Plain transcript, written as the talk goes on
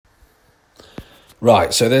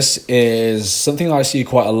Right, so this is something I see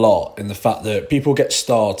quite a lot in the fact that people get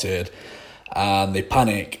started and they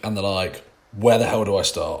panic and they're like, where the hell do I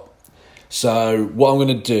start? So what I'm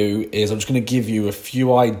going to do is I'm just going to give you a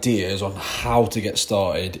few ideas on how to get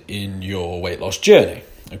started in your weight loss journey,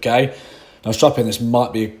 okay? Now strap in, this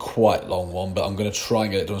might be a quite long one, but I'm going to try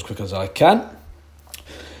and get it done as quick as I can.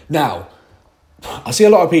 Now, I see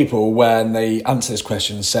a lot of people when they answer this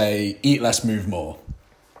question say, eat less, move more.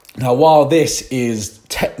 Now, while this is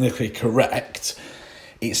technically correct,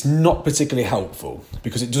 it's not particularly helpful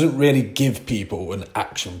because it doesn't really give people an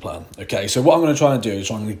action plan, okay? So what I'm going to try and do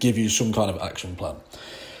is I'm going to give you some kind of action plan.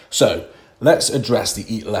 So let's address the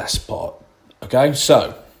eat less part, okay?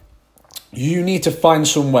 So you need to find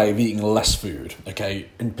some way of eating less food, okay?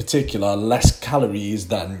 In particular, less calories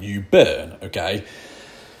than you burn, okay?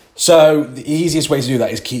 So the easiest way to do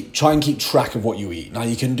that is try and keep track of what you eat. Now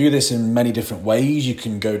you can do this in many different ways. You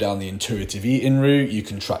can go down the intuitive eating route, you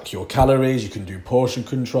can track your calories, you can do portion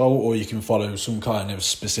control, or you can follow some kind of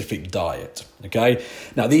specific diet, okay?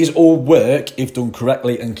 Now these all work if done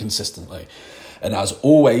correctly and consistently. And as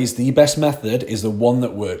always, the best method is the one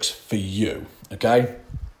that works for you, okay?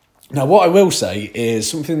 Now what I will say is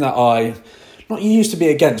something that I not used to be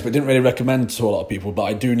against, but didn't really recommend to a lot of people, but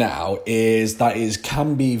I do now,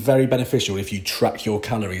 can be very beneficial if you track your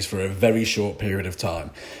calories for a very short period of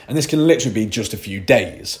time. And this can literally be just a few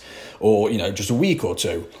days or, just a week or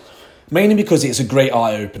two, mainly because it's a great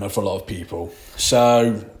eye-opener for a lot of people.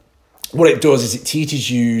 So what it does is it teaches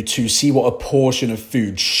you to see what a portion of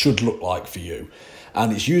food should look like for you.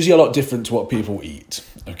 And it's usually a lot different to what people eat,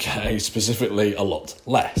 okay? Specifically, a lot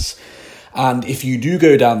less. And if you do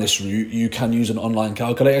go down this route, you can use an online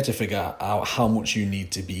calculator to figure out how much you need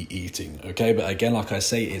to be eating, okay? But again, like I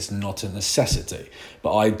say, it's not a necessity.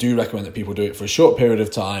 But I do recommend that people do it for a short period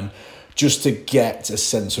of time just to get a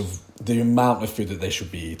sense of the amount of food that they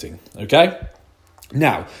should be eating, okay?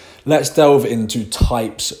 Now, let's delve into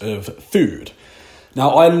types of food.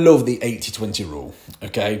 Now, I love the 80-20 rule,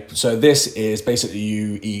 okay? So this is basically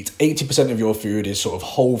you eat 80% of your food is sort of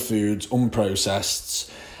whole foods, unprocessed,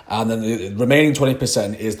 and then the remaining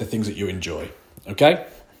 20% is the things that you enjoy, okay?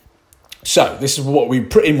 So this is what we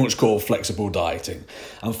pretty much call flexible dieting.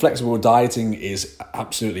 And flexible dieting is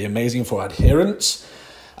absolutely amazing for adherence.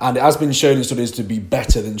 And it has been shown in studies to be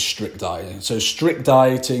better than strict dieting. So strict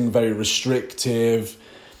dieting, very restrictive,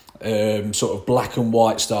 sort of black and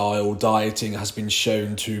white style dieting has been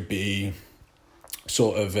shown to be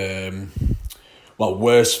sort of,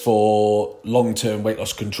 worse for long-term weight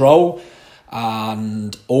loss control,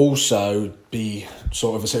 and also be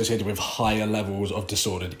sort of associated with higher levels of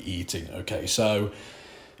disordered eating, okay? So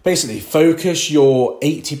basically focus your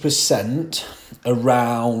 80%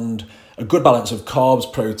 around a good balance of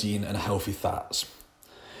carbs, protein, and healthy fats.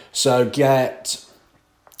 So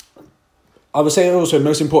I would say also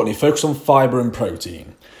most importantly, focus on fiber and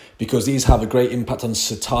protein because these have a great impact on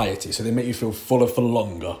satiety. So they make you feel fuller for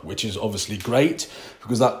longer, which is obviously great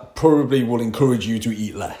because that probably will encourage you to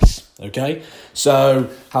eat less. Okay, so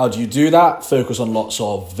how do you do that? Focus on lots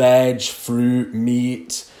of veg, fruit,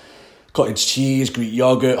 meat, cottage cheese, Greek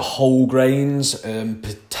yogurt, whole grains.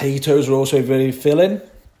 Potatoes are also very filling.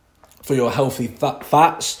 For your healthy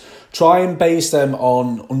fats, try and base them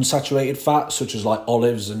on unsaturated fats such as like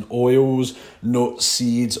olives and oils, nuts,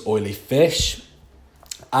 seeds, oily fish.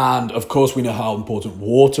 And of course, we know how important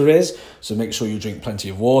water is, so make sure you drink plenty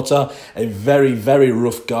of water. A very, very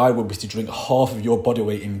rough guide would be to drink half of your body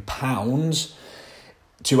weight in pounds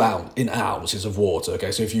in ounces of water.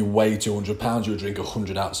 Okay, so if you weigh 200 pounds, you would drink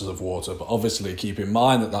 100 ounces of water. But obviously, keep in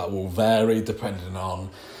mind that will vary depending on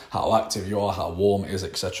how active you are, how warm it is,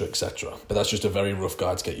 etc., etc. But that's just a very rough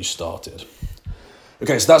guide to get you started.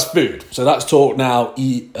 Okay, so that's food. So let's talk now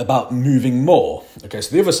about moving more. Okay,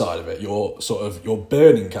 so the other side of it, your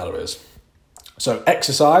burning calories. So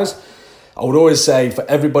exercise, I would always say for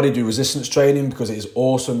everybody do resistance training because it is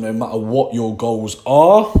awesome no matter what your goals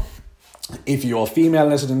are. If you are female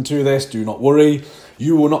listening to this, do not worry.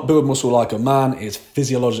 You will not build muscle like a man. It's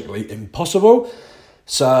physiologically impossible.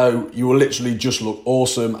 So you will literally just look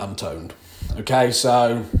awesome and toned. Okay,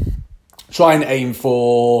 so try and aim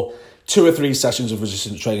for 2 or 3 sessions of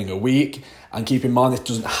resistance training a week, and keep in mind this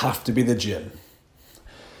doesn't have to be the gym.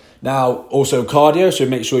 Now, also cardio, so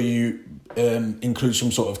make sure you include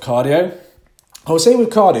some sort of cardio. I would say with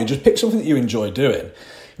cardio, just pick something that you enjoy doing.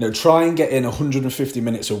 Try and get in 150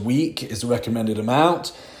 minutes a week is the recommended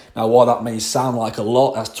amount. Now, while that may sound like a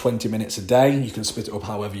lot, that's 20 minutes a day. You can split it up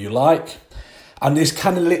however you like. And this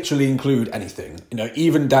can literally include anything,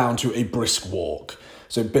 even down to a brisk walk.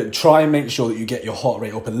 But try and make sure that you get your heart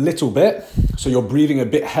rate up a little bit, so you're breathing a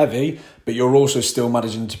bit heavy, but you're also still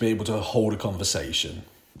managing to be able to hold a conversation.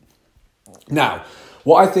 Now,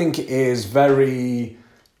 what I think is very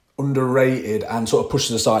underrated and sort of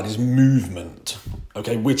pushed aside is movement,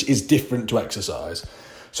 okay, which is different to exercise.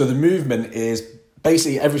 So the movement is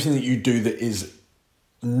basically everything that you do that is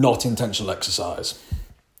not intentional exercise.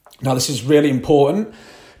 Now, this is really important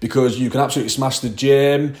because you can absolutely smash the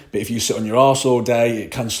gym, but if you sit on your arse all day,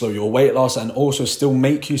 it can slow your weight loss and also still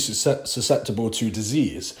make you susceptible to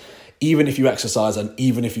disease, even if you exercise and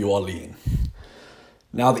even if you are lean.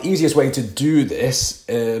 Now, the easiest way to do this,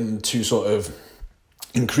 to sort of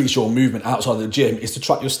increase your movement outside of the gym, is to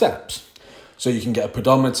track your steps. So you can get a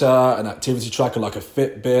pedometer, an activity tracker like a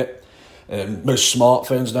Fitbit. Most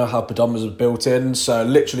smartphones now have pedometers built in. So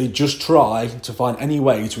literally just try to find any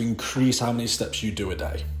way to increase how many steps you do a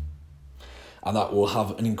day. And that will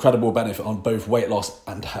have an incredible benefit on both weight loss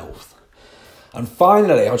and health. And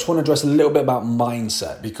finally, I just want to address a little bit about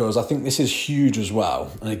mindset, because I think this is huge as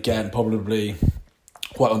well. And again, probably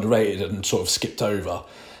quite underrated and sort of skipped over.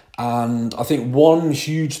 And I think one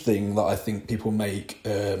huge thing that I think people make,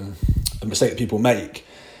 a mistake that people make,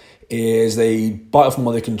 is they bite off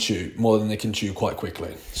more than they can chew quite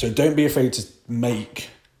quickly. So don't be afraid to make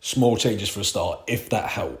small changes for a start if that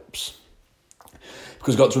helps.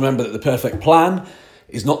 Because you've got to remember that the perfect plan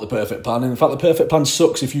is not the perfect plan. And in fact, the perfect plan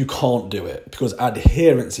sucks if you can't do it, because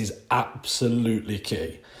adherence is absolutely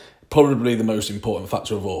key. Probably the most important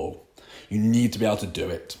factor of all. You need to be able to do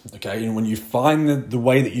it, okay? And when you find the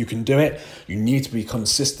way that you can do it, you need to be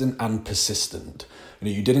consistent and persistent.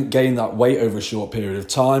 You didn't gain that weight over a short period of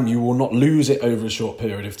time. You will not lose it over a short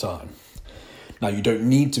period of time. Now, you don't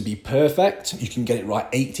need to be perfect. You can get it right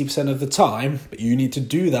 80% of the time, but you need to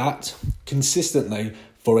do that consistently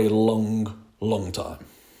for a long, long time.